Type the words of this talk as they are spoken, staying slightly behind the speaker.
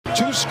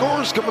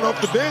scores coming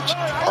off the bench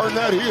are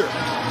not here.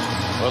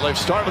 Well, they've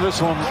started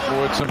this one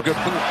with some good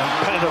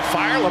competitive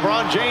fire.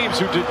 LeBron James,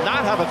 who did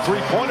not have a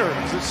three-pointer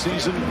this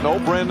season. No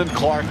Brandon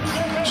Clark.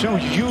 Two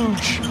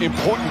huge,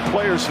 important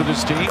players for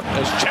this team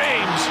as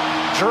James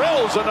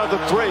drills another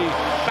three.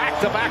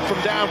 Back-to-back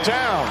from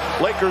downtown.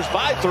 Lakers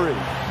by 3.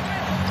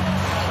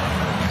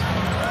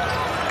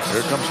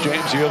 Here comes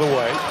James the other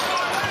way.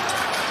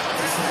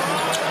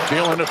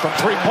 Feeling it from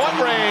three-point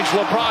range.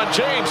 LeBron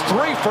James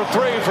 3 for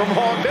 3 from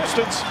long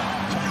distance.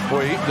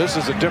 Boy, this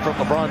is a different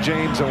LeBron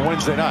James than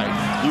Wednesday night.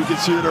 You can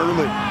see it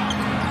early.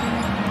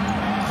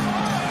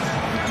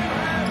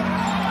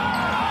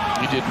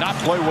 He did not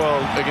play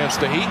well against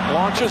the Heat.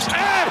 Launches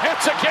and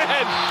hits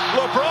again.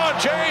 LeBron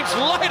James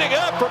lighting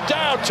up from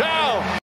downtown.